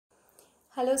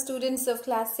Hello students of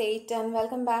class 8 and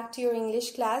welcome back to your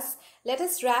English class. Let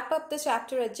us wrap up the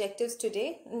chapter adjectives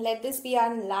today and let this be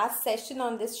our last session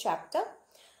on this chapter.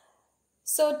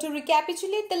 So to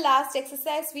recapitulate, the last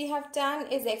exercise we have done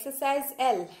is exercise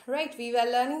L, right? We were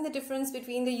learning the difference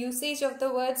between the usage of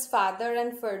the words father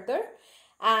and further,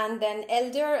 and then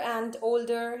elder and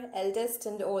older, eldest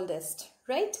and oldest,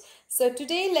 right? So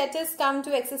today let us come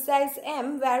to exercise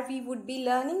M, where we would be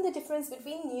learning the difference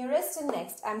between nearest and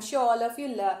next. I'm sure all of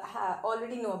you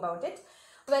already know about it.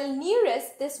 Well,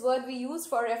 nearest, this word we use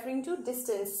for referring to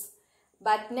distance,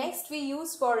 but next we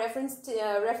use for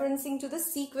referencing to the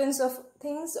sequence of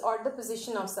things or the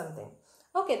position of something.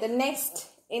 Okay, the next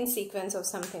in sequence of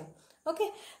something.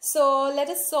 Okay, so let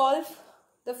us solve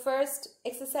the first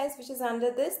exercise which is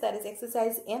under this, that is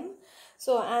exercise M.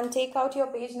 So, and take out your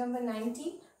page number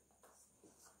 90.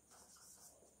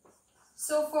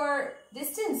 So for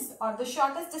distance or the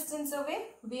shortest distance away,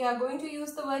 we are going to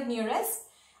use the word nearest,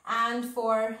 and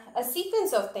for a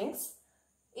sequence of things,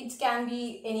 it can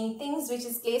be any things which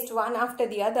is placed one after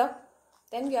the other,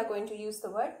 then we are going to use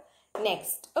the word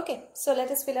next. Okay, so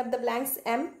let us fill up the blanks.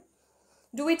 M.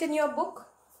 Do it in your book.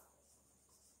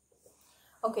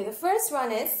 Okay, the first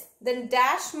one is the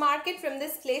dash market from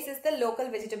this place is the local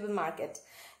vegetable market.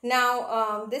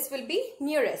 Now, this will be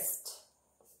nearest.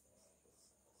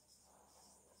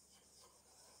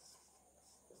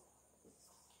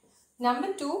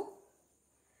 Number 2,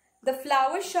 the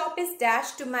flower shop is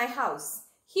dash to my house.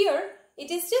 Here, it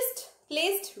is just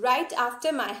placed right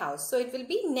after my house. So, it will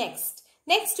be next.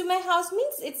 Next to my house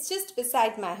means it's just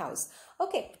beside my house.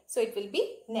 Okay, so it will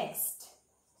be next.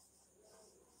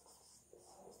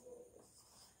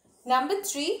 Number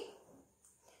 3,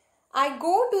 I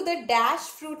go to the dash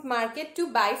fruit market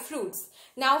to buy fruits.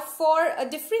 Now for a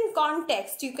different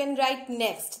context, you can write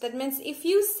next. That means if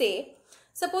you say,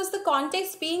 suppose the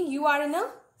context being you are in a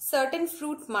certain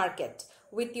fruit market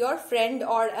with your friend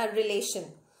or a relation.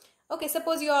 Okay,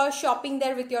 suppose you are shopping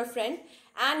there with your friend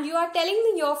and you are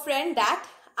telling your friend that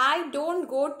I don't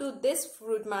go to this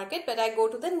fruit market, but I go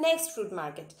to the next fruit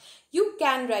market. You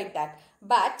can write that,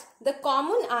 but the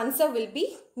common answer will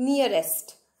be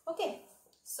nearest. Okay,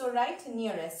 so write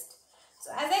nearest.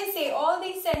 So as I say, all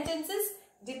these sentences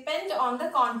depend on the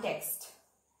context.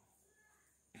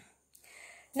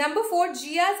 Number 4,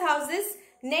 Jia's house is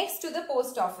next to the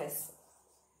post office.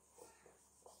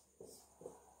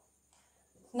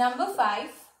 Number 5,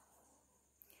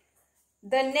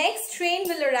 the next train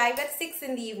will arrive at 6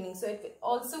 in the evening. So it will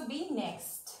also be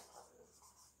next.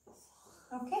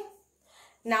 Okay.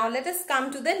 Now let us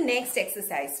come to the next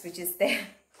exercise which is there.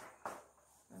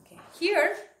 Okay.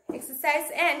 Here,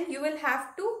 exercise N, you will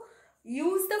have to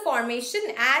use the formation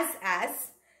as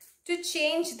to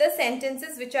change the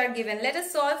sentences which are given. Let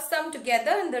us solve some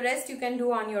together and the rest you can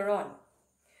do on your own.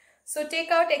 So take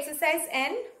out exercise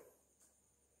N.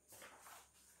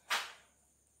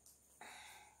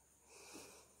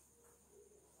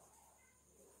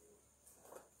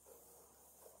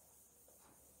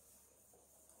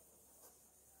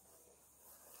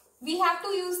 We have to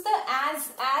use the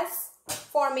as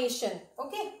formation.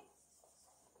 Okay.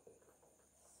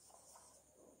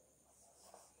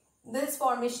 This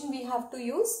formation we have to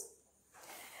use.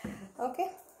 Okay.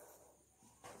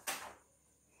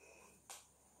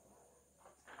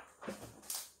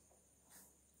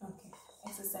 Okay.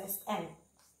 Exercise N.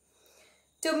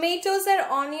 Tomatoes and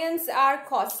onions are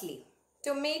costly.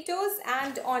 Tomatoes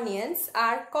and onions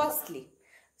are costly.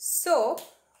 So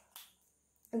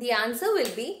the answer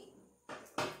will be,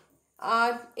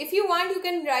 if you want, you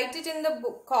can write it in the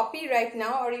book copy right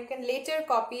now, or you can later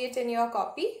copy it in your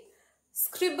copy.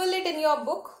 Scribble it in your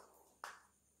book.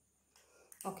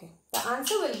 Okay, the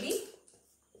answer will be,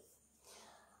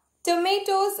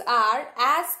 tomatoes are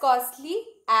as costly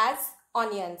as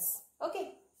onions.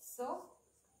 Okay, so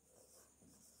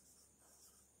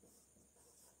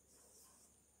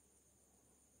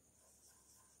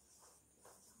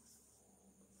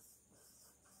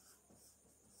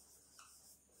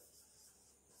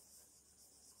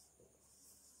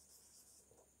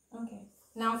okay.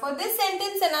 Now for this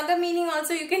sentence, another meaning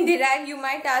also you can derive. You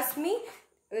might ask me,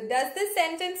 does this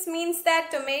sentence means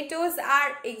that tomatoes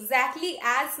are exactly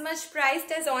as much priced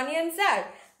as onions are?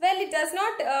 Well, it does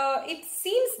not, it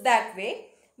seems that way,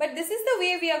 but this is the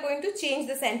way we are going to change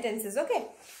the sentences. Okay.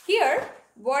 Here,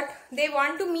 what they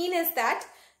want to mean is that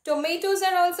tomatoes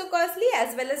are also costly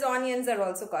as well as onions are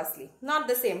also costly. Not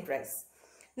the same price.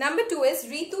 Number 2 is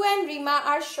Ritu and Rima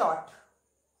are short.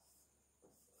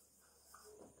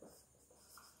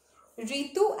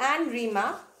 Ritu and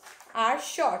Rima are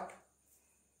short.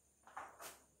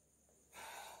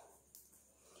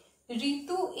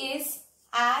 Ritu is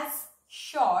as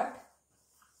short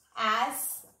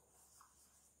as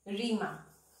Rima.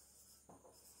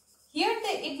 Here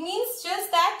it means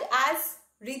just that as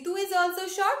Ritu is also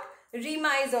short,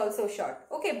 Rima is also short.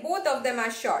 Okay, both of them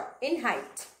are short in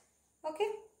height. Okay.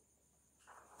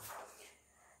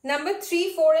 Number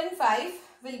 3, 4 and 5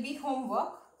 will be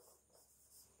homework.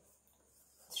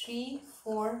 3,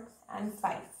 4 and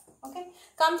 5. Okay.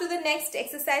 Come to the next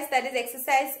exercise, that is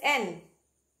exercise N.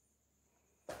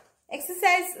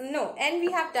 N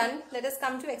we have done. Let us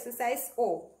come to exercise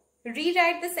O.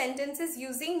 Rewrite the sentences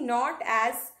using not,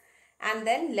 as and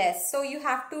then less. So you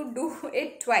have to do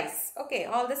it twice. Okay,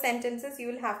 all the sentences you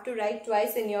will have to write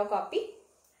twice in your copy.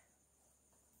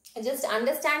 Just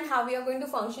understand how we are going to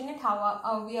function it,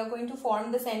 how we are going to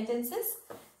form the sentences.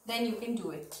 Then you can do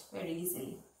it very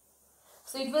easily.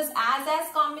 So it was as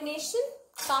combination.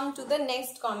 Come to the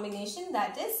next combination,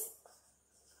 that is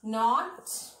not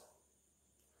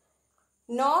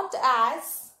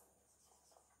as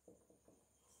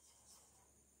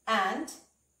and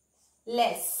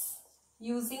less,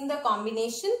 using the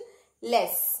combination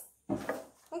less.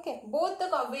 Okay, both the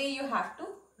way you have to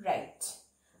write.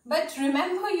 But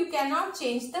remember, you cannot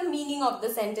change the meaning of the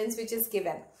sentence which is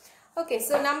given. Okay,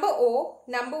 so number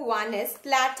 1 is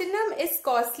platinum is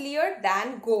costlier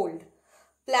than gold.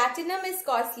 Platinum is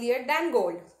costlier than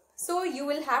gold. So you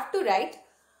will have to write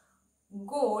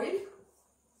gold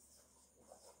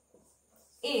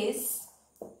is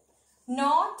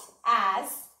not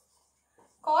as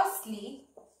costly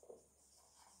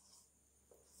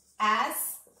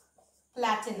as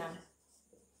platinum.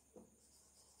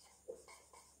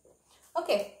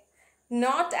 Okay,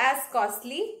 not as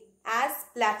costly as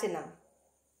platinum.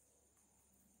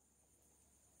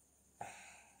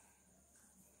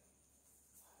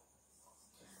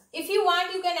 If you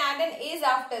want, you can add an is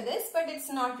after this, but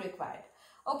it's not required.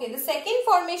 Okay, the second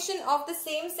formation of the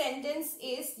same sentence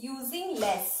is using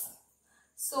less.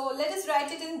 So let us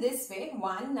write it in this way.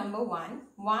 Number 1,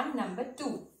 number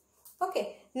 2.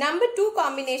 Okay, number 2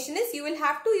 combination is you will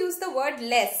have to use the word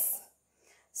less.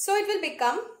 So it will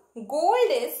become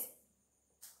gold is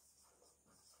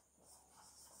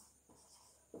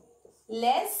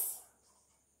less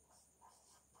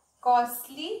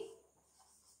costly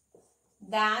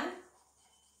than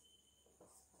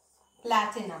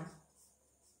platinum.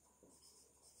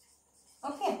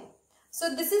 Okay,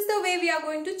 so this is the way we are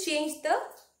going to change the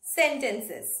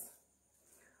sentences.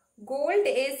 Gold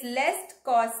is less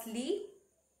costly.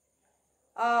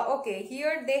 Okay,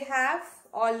 here they have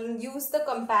all used the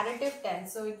comparative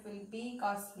tense, so it will be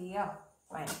costlier.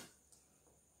 Fine.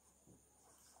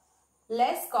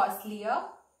 Less costlier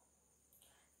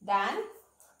than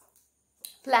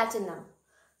platinum.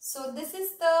 So this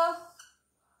is the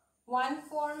one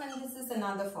form and this is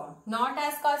another form. Not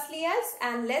as costly as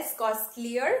and less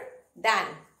costlier than.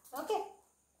 Okay.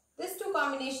 These two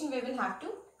combination we will have to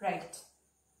write.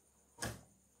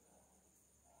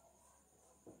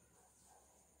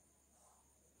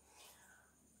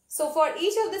 So for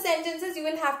each of the sentences you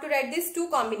will have to write these two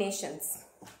combinations.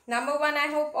 Number 1, I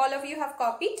hope all of you have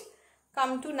copied.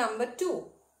 Come to number 2.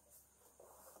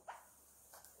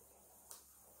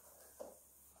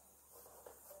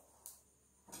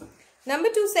 Number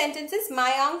 2 sentence is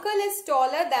my uncle is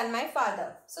taller than my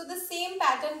father. So the same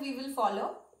pattern we will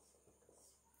follow.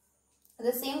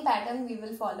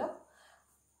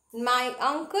 My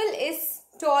uncle is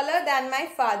taller than my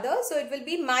father. So it will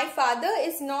be my father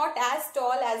is not as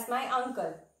tall as my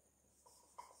uncle.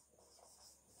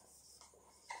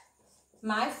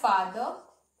 My father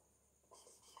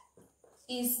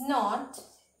is not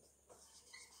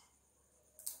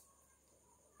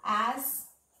as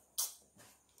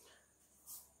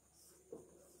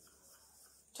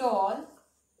tall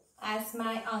as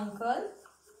my uncle.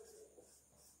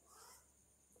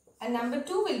 And number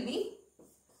 2 will be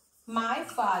my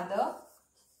father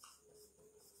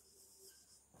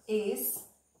is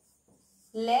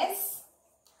less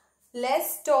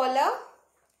taller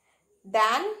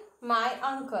than my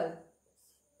uncle.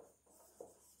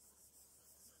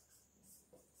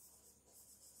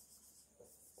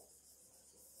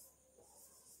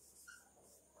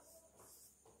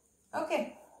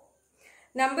 Okay.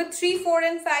 Number 3, 4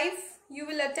 and 5 you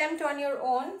will attempt on your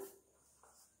own.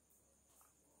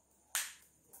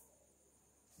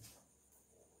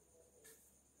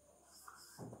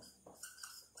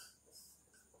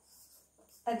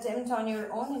 It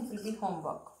will be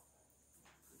homework.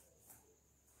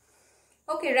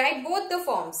 Okay, write both the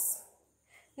forms.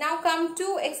 Now come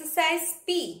to exercise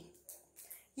P.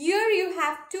 Here you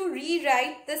have to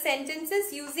rewrite the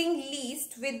sentences using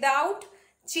least without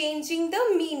changing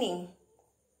the meaning.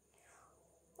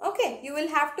 Okay. Okay, you will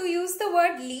have to use the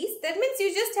word least. That means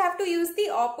you just have to use the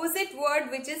opposite word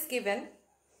which is given.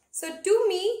 So to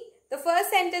me, the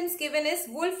first sentence given is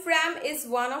wolfram is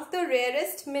one of the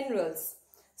rarest minerals.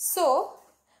 So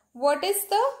what is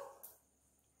the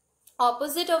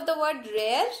opposite of the word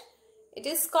rare? It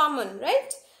is common,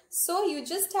 right? So you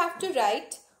just have to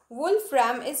write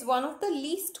wolfram is one of the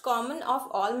least common of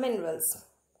all minerals.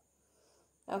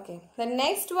 Okay, the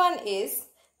next one is,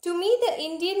 to me the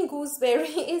Indian gooseberry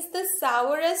is the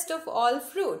sourest of all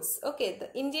fruits. Okay,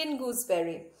 the Indian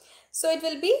gooseberry. So it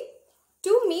will be,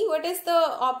 to me, what is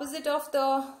the opposite of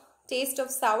the taste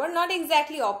of sour? Not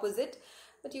exactly opposite,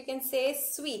 but you can say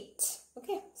sweet.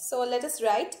 Okay, so let us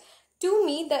write, to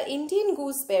me the Indian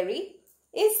gooseberry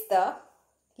is the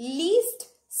least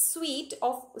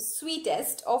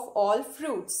sweetest of all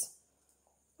fruits.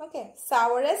 Okay,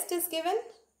 sourest is given.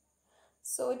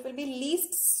 So it will be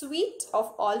least sweet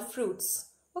of all fruits.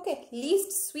 Okay,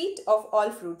 least sweet of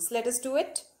all fruits. Let us do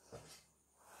it.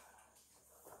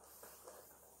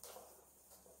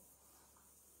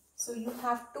 So you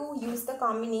have to use the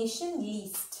combination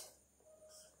least.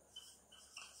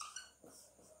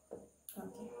 Okay,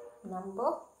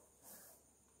 number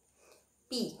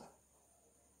P.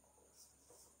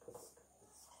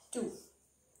 2.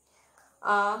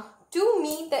 To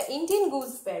me, the Indian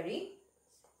gooseberry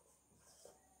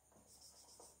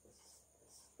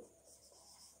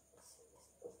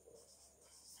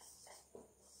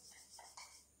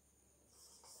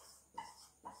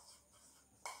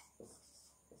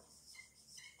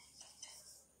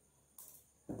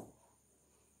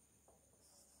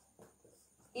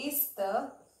is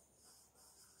the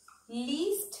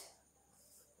least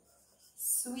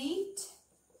sweet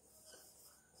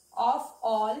of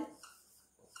all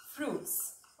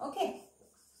fruits. Okay.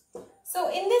 So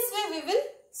in this way we will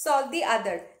solve the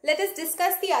other. Let us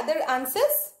discuss the other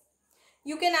answers.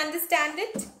 You can understand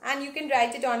it and you can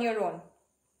write it on your own.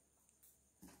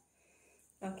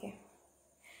 Okay.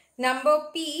 Number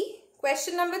P,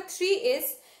 question number 3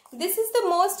 is, this is the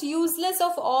most useless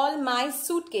of all my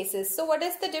suitcases. So what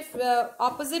is the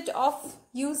opposite of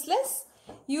useless?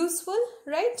 Useful,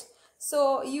 right?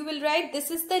 So you will write,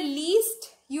 this is the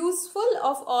least useful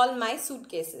of all my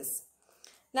suitcases.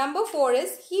 Number 4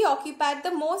 is, he occupied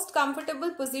the most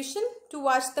comfortable position to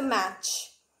watch the match.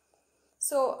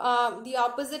 So the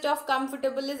opposite of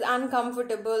comfortable is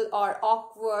uncomfortable or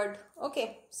awkward.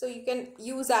 Okay, so you can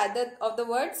use either of the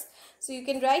words. So you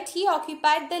can write, he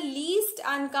occupied the least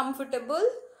uncomfortable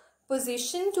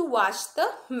position to watch the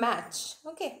match.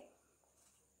 Okay.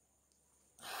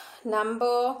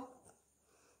 Number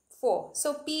 4.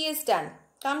 So P is done.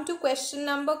 Come to question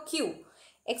number Q.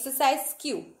 Exercise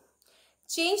Q.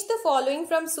 Change the following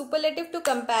from superlative to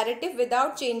comparative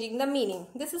without changing the meaning.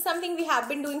 This is something we have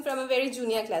been doing from a very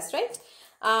junior class, right?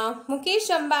 Mukesh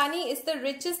Ambani is the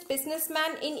richest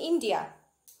businessman in India.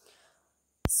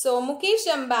 So Mukesh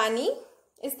Ambani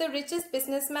is the richest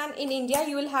businessman in India.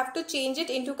 You will have to change it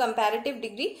into comparative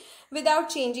degree without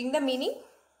changing the meaning.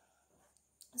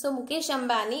 So Mukesh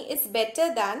Ambani is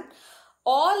better than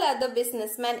all other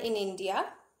businessmen in India.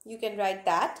 You can write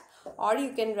that. Or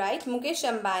you can write, Mukesh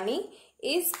Ambani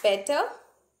is better,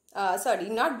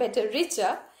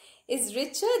 richer, is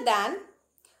richer than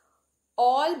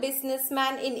all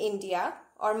businessmen in India,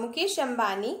 or Mukesh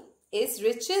Ambani is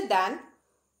richer than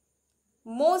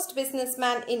most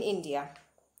businessmen in India.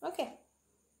 Okay.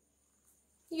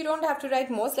 You don't have to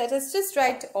write most, let us just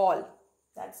write all.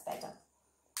 That's better.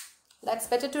 That's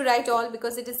better to write all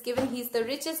because it is given he is the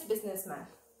richest businessman.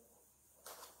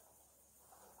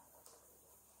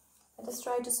 Let us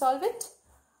try to solve it.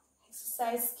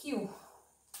 Exercise Q.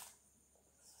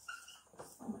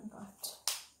 Oh my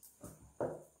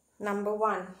God. Number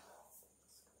 1.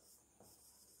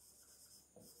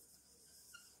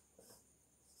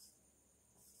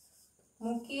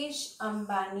 Mukesh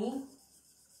Ambani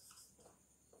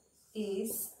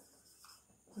is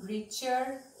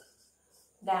richer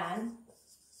than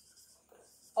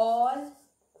all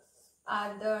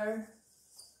other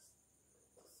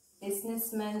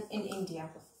businessmen in India.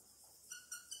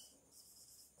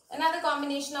 Another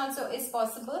combination also is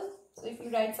possible. So if you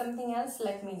write something else,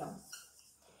 let me know.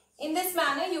 In this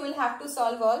manner, you will have to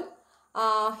solve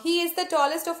all. He is the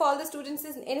tallest of all the students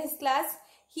in his class.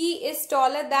 He is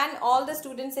taller than all the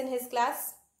students in his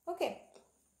class. Okay.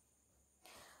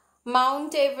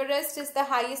 Mount Everest is the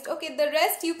highest. Okay, the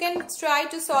rest you can try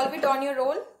to solve it on your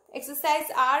own.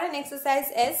 Exercise R and exercise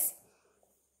S.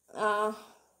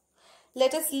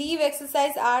 Let us leave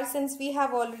exercise R since we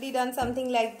have already done something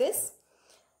like this.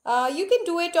 You can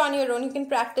do it on your own. You can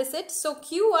practice it. So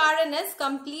Q, R and S,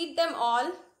 complete them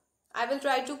all I will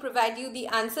try to provide you the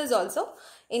answers also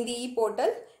in the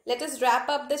portal. Let us wrap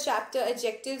up the chapter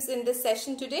adjectives in this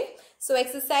session today. So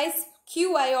exercise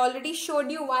Q, I already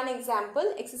showed you one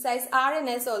example. Exercise R and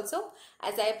S also.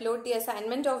 As I upload the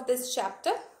assignment of this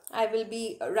chapter, I will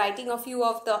be writing a few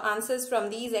of the answers from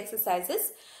these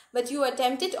exercises, but you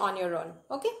attempt it on your own.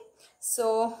 Okay.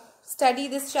 So study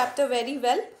this chapter very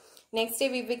well. Next day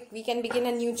we can begin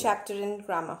a new chapter in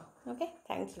grammar. Okay.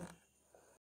 Thank you.